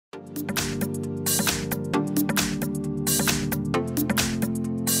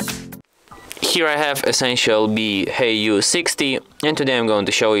Here I have EssentielB HeYou 60, and today I'm going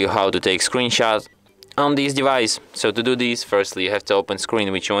to show you how to take screenshots on this device. So to do this, firstly you have to open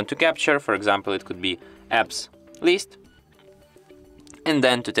screen which you want to capture. For example, it could be apps list. And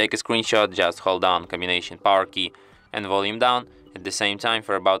then to take a screenshot, just hold down combination power key and volume down at the same time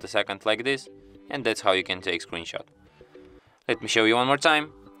for about a second like this, and that's how you can take screenshot. Let me show you one more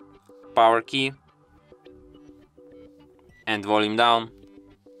time. Power key and volume down,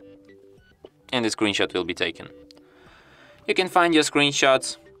 and the screenshot will be taken. You can find your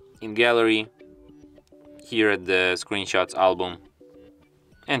screenshots in gallery, here at the screenshots album,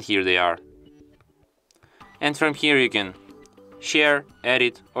 and here they are. And from here you can share,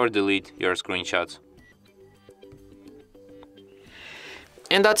 edit or delete your screenshots.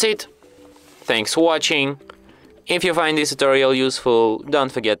 And that's it. Thanks for watching. If you find this tutorial useful,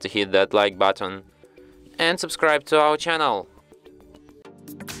 don't forget to hit that like button and subscribe to our channel.